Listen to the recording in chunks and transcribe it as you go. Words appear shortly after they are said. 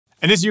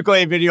In this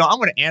ukulele video, I'm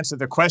going to answer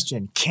the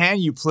question, can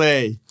you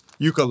play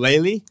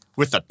ukulele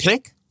with a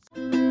pick?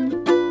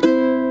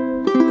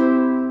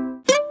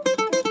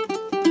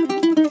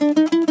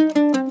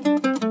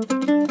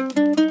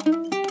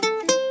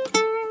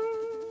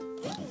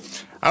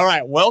 All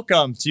right,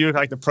 welcome to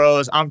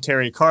ukelikethepros. I'm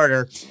Terry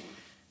Carter.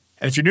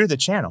 And if you're new to the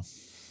channel,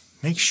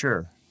 make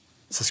sure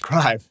to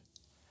subscribe.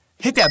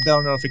 Hit that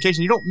bell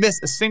notification. You don't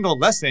miss a single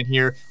lesson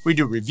here. We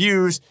do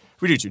reviews,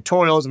 we do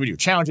tutorials, we do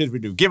challenges, we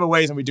do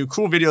giveaways, and we do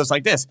cool videos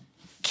like this.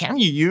 Can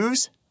you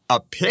use a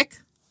pick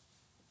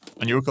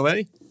on your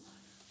ukulele?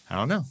 I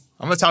don't know.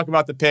 I'm going to talk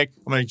about the pick.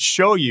 I'm going to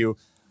show you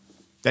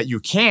that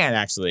you can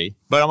actually,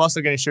 but I'm also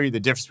going to show you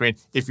the difference between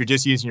if you're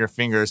just using your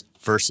fingers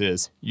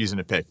versus using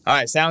a pick. All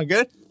right, sound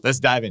good? Let's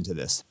dive into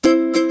this.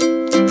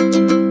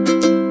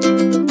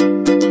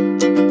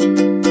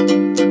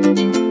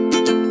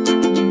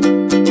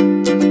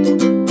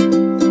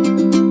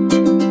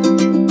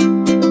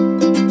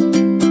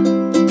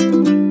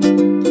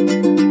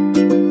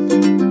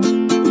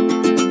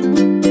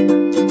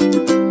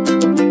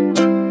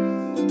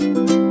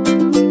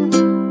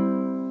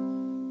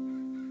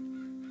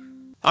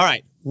 All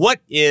right, what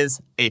is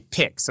a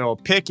pick? So a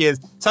pick is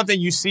something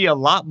you see a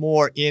lot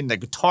more in the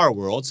guitar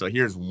world. So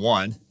here's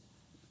one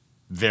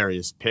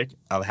various pick.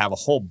 I'll have a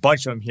whole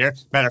bunch of them here.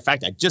 Matter of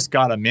fact, I just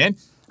got them in.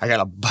 I got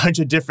a bunch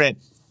of different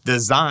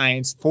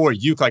designs for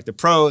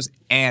ukelikethepros.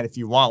 And if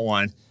you want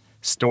one,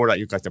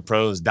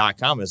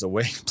 store.ukelikethepros.com is a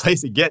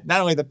place to get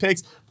not only the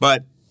picks,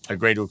 but a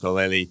great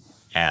ukulele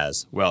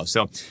as well.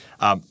 So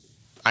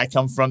I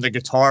come from the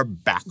guitar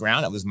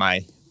background. That was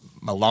my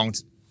long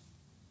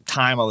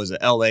time. I was an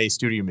LA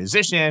studio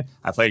musician.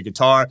 I played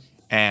guitar.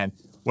 And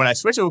when I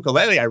switched to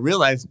ukulele, I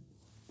realized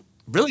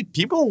really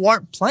people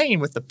weren't playing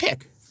with the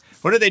pick.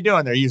 What are they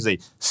doing? They're usually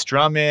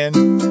strumming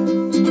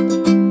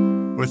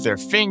with their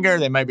finger.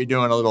 They might be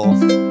doing a little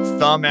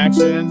thumb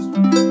action.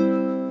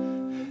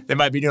 They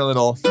might be doing a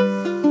little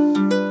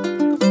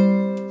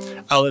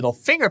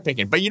finger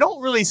picking, but you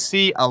don't really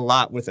see a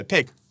lot with a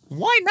pick.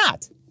 Why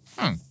not?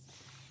 I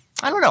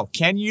don't know.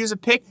 Can you use a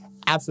pick?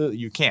 Absolutely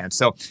you can.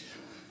 So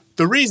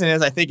the reason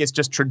is I think it's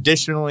just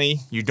traditionally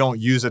you don't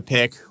use a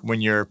pick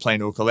when you're playing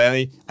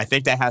ukulele. I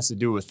think that has to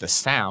do with the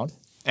sound.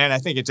 And I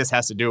think it just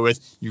has to do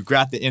with you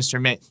grab the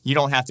instrument. You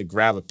don't have to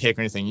grab a pick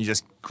or anything. You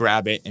just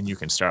grab it and you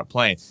can start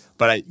playing.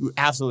 But you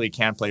absolutely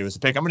can play with a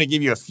pick. I'm going to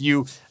give you a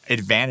few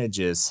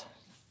advantages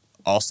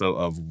also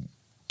of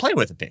playing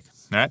with a pick.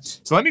 All right.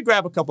 So let me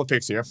grab a couple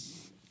picks here.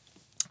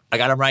 I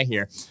got them right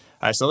here.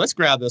 All right, so let's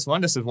grab this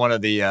one. This is one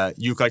of the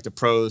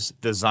ukelikethepros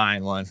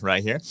design one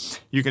right here.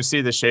 You can see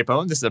the shape of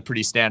them. This is a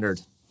pretty standard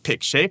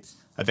pick shape.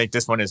 I think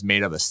this one is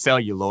made of a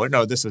celluloid.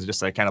 No, this is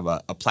just like kind of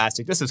a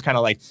plastic. This is kind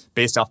of like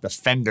based off the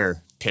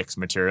Fender picks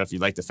material. If you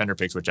like the Fender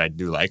picks, which I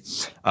do like,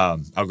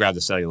 I'll grab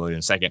the celluloid in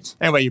a second.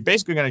 Anyway, you're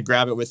basically going to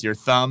grab it with your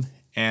thumb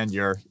and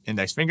your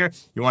index finger.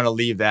 You want to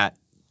leave that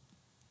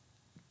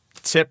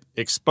tip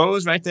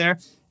exposed right there.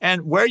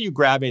 And where you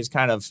grab it is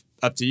kind of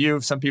up to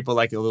you. Some people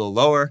like it a little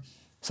lower.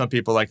 Some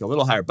people like it a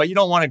little higher. But you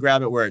don't want to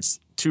grab it where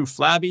it's too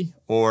flabby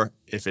or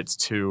if it's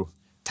too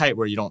tight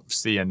where you don't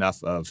see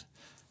enough of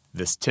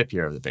this tip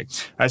here of the pick. All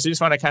right, so you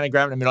just want to kind of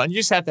grab it in the middle, and you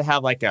just have to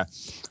have like a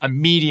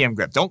medium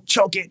grip. Don't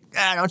choke it.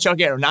 Don't choke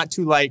it, or not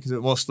too light because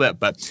it won't slip.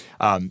 But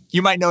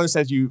you might notice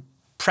as you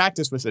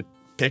practice with a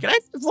pick, and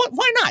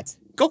why not?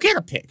 Go get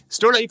a pick.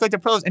 Store that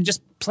ukelikethepros and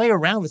just play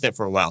around with it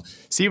for a while.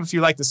 See if you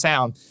like the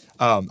sound.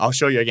 I'll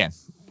show you again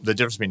the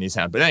difference between these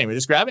sounds. But anyway,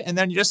 just grab it and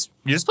then you just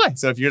play.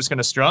 So if you're just going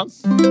to strum,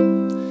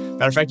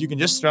 matter of fact, you can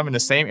just strum in the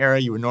same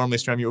area you would normally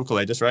strum your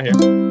ukulele, just right here.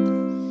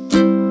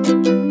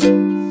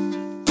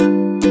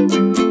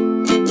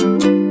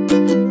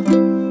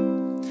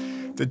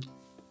 The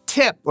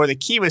tip or the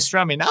key with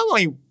strumming, not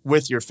only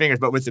with your fingers,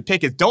 but with the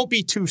pick is don't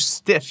be too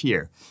stiff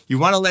here. You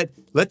want to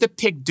let the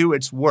pick do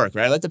its work,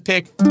 right? Let the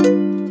pick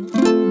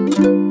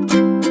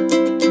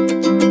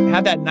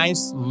have that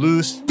nice,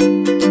 loose,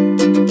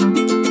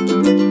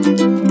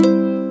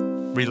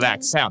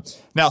 relaxed sound.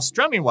 Now,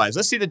 strumming-wise,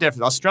 let's see the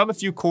difference. I'll strum a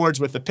few chords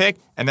with the pick,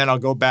 and then I'll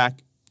go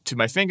back to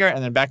my finger,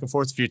 and then back and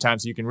forth a few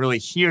times so you can really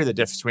hear the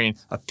difference between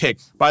a pick.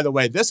 By the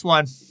way, this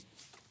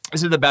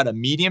is about a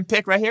medium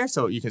pick right here.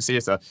 So you can see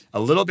it's a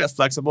little bit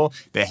flexible.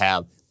 They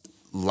have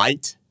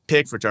light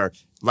picks, which are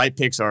light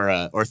picks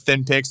or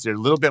thin picks. They're a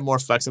little bit more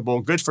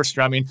flexible, good for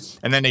strumming.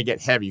 And then they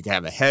get heavy. You can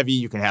have a heavy,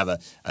 you can have a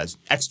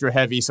extra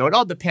heavy. So it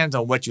all depends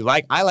on what you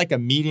like. I like a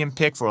medium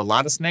pick for a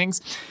lot of things.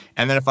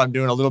 And then if I'm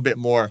doing a little bit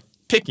more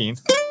picking,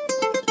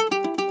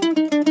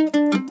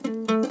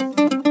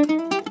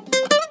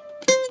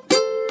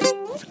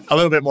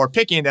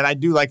 then I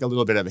do like a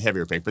little bit of a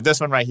heavier pick. But this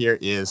one right here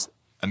is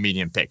a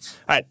medium pick.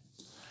 All right.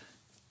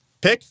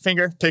 Pick,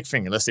 finger, pick,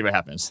 finger. Let's see what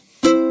happens.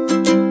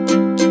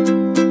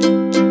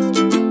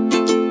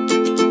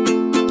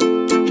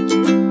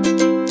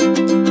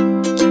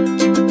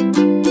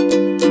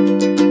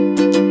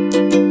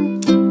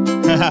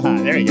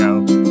 There you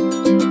go.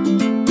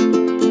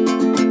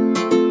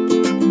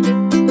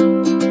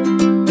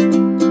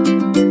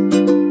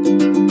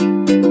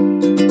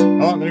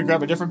 Oh, let me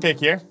grab a different pick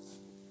here.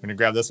 I'm gonna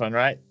grab this one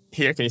right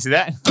here. Can you see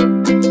that?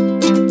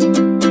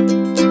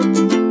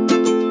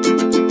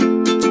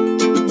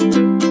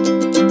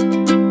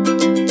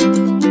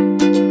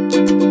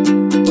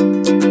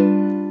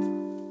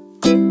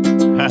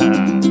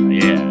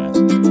 Yeah.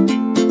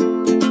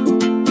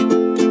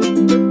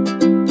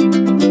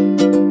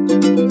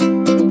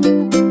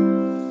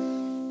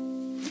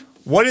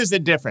 What is the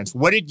difference?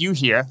 What did you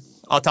hear?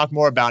 I'll talk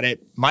more about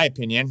it, my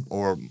opinion,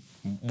 or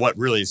what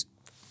really is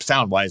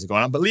sound-wise is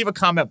going on, but leave a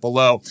comment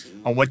below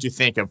on what you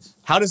think of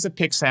how does the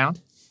pick sound,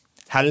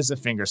 how does the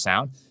finger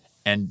sound,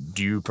 and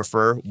do you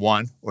prefer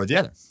one or the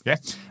other, okay?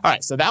 All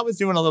right, so that was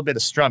doing a little bit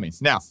of strumming.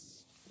 Now,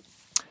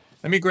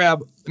 let me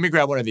grab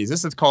one of these.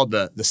 This is called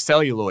the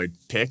celluloid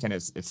pick, and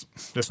it's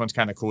this one's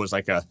kind of cool. It's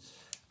like a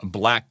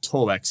black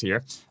Tolex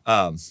here.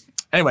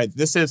 Anyway,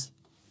 this is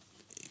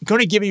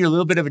going to give you a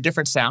little bit of a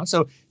different sound.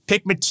 So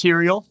pick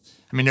material.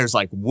 I mean, there's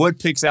like wood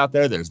picks out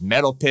there, there's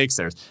metal picks,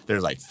 there's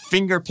like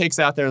finger picks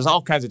out there, there's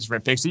all kinds of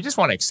different picks. So you just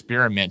want to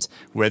experiment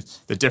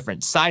with the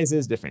different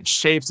sizes, different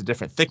shapes, the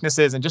different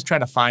thicknesses, and just try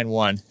to find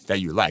one that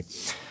you like.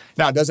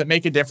 Now, does it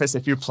make a difference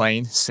if you're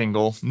playing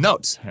single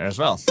notes as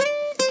well?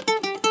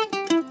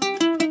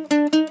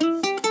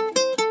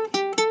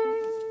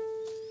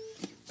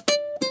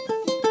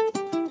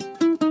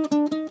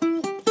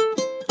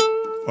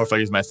 Or if I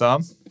use my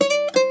thumb?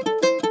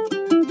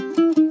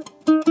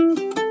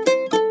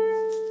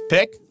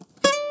 Pick,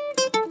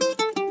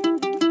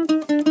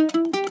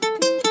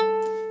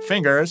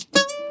 fingers,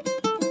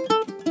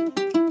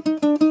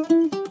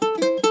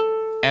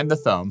 and the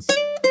thumb.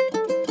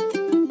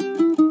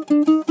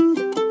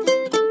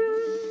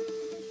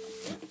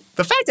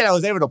 The fact that I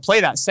was able to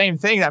play that same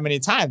thing that many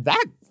times,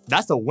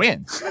 that's a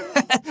win.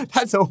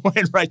 That's a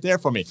win right there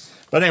for me.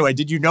 But anyway,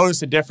 did you notice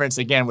the difference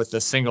again with the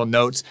single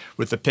notes,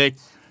 with the pick,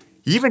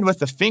 even with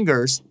the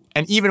fingers,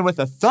 and even with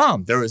the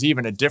thumb? There was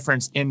even a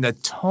difference in the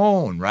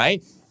tone,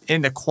 right?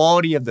 In the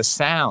quality of the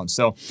sound.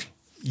 So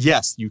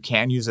yes, you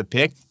can use a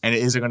pick, and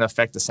it is going to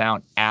affect the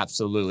sound.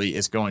 Absolutely,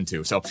 it's going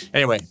to. So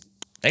anyway,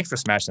 thanks for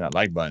smashing that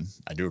like button.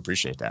 I do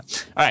appreciate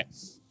that. All right.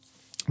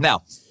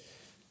 Now,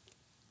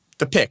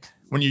 the pick.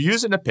 When you're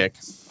using the pick,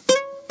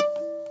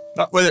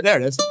 oh, well, there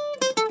it is.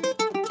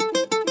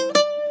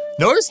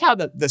 Notice how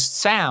the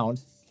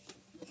sound,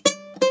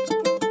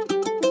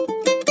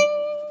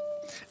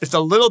 it's a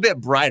little bit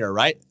brighter,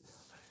 right?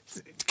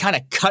 It kind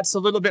of cuts a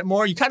little bit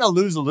more. You kind of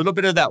lose a little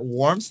bit of that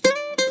warmth.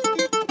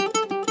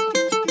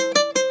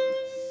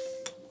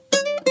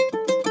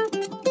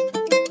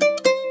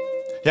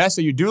 Yeah, so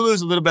you do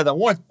lose a little bit of that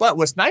warmth, but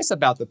what's nice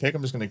about the pick,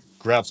 I'm just going to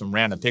grab some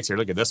random picks here.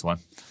 Look at this one.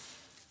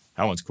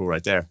 That one's cool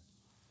right there.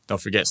 Don't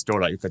forget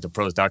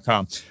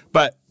store.ukelikethepros.com.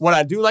 But what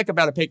I do like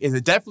about a pick is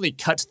it definitely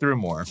cuts through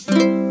more.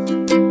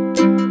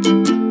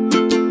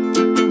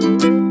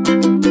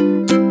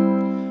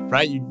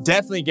 Right? You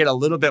definitely get a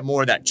little bit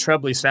more of that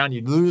trebly sound.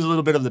 You lose a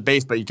little bit of the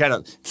bass, but you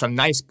get some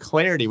nice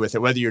clarity with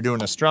it, whether you're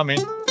doing a strumming.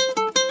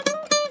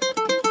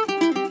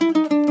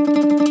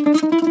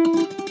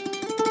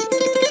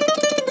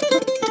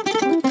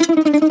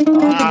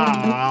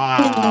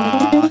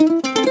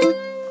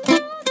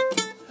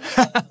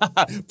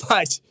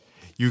 But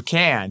you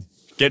can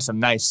get some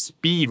nice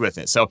speed with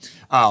it. So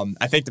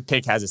I think the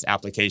pick has its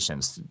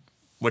applications.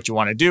 What you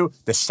want to do,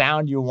 the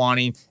sound you're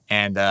wanting,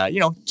 and you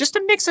know, just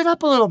to mix it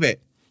up a little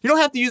bit. You don't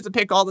have to use the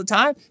pick all the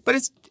time, but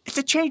it's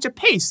a change of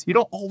pace. You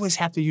don't always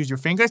have to use your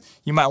fingers.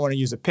 You might want to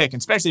use a pick, and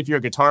especially if you're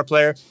a guitar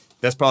player,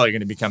 that's probably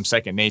going to become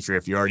second nature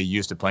if you're already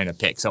used to playing a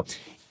pick. So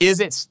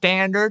is it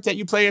standard that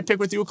you play a pick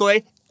with the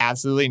ukulele?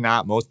 Absolutely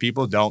not. Most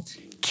people don't.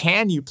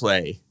 Can you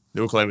play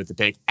the ukulele with the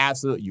pick?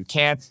 Absolutely, you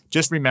can.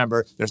 Just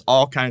remember, there's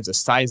all kinds of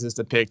sizes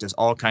to pick. There's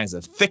all kinds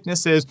of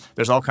thicknesses.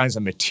 There's all kinds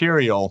of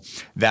material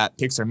that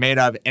picks are made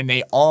of, and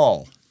they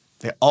all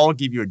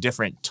give you a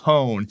different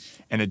tone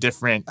and a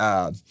different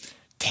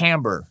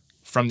timbre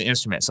from the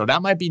instrument. So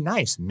that might be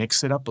nice.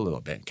 Mix it up a little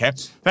bit, okay?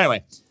 But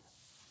anyway,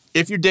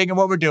 if you're digging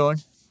what we're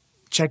doing,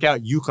 check out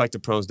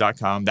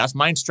ukelikethepros.com. That's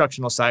my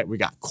instructional site. We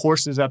got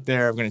courses up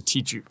there. We're going to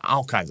teach you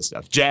all kinds of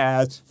stuff.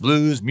 Jazz,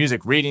 blues,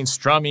 music reading,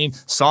 strumming,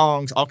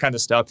 songs, all kinds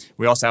of stuff.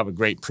 We also have a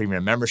great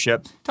premium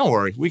membership. Don't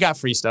worry, we got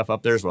free stuff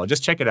up there as well.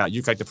 Just check it out,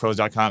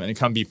 ukelikethepros.com, and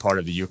come be part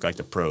of the Uke Like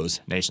the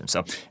Pros Nation.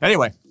 So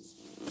anyway,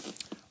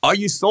 are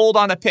you sold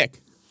on a pick?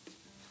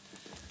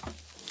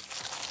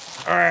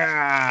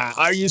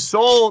 Are you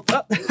sold?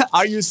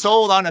 Are you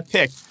sold on a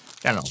pick?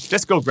 I don't know.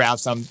 Just go grab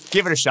some.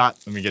 Give it a shot.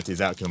 Let me get these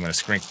out because I'm going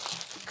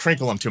to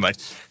crinkle them too much.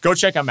 Go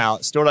check them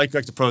out.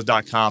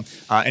 Store.ukelikethepros.com.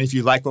 And if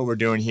you like what we're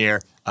doing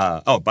here,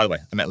 oh, by the way,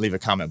 I meant leave a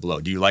comment below.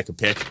 Do you like a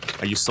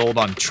pick? Are you sold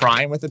on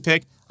trying with a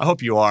pick? I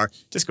hope you are.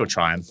 Just go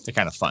try them. They're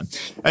kind of fun.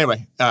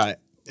 Anyway,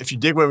 if you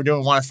dig what we're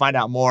doing, want to find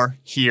out more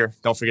here,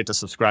 don't forget to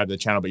subscribe to the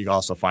channel, but you can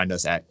also find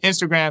us at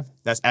Instagram.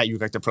 That's at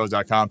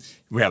ukelikethepros.com.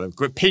 We have a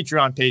good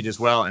Patreon page as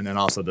well, and then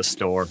also the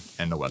store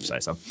and the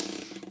website. So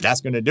that's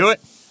going to do it.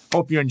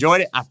 Hope you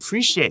enjoyed it. I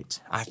appreciate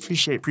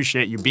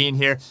you being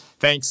here.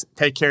 Thanks.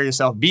 Take care of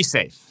yourself. Be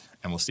safe,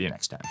 and we'll see you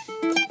next time.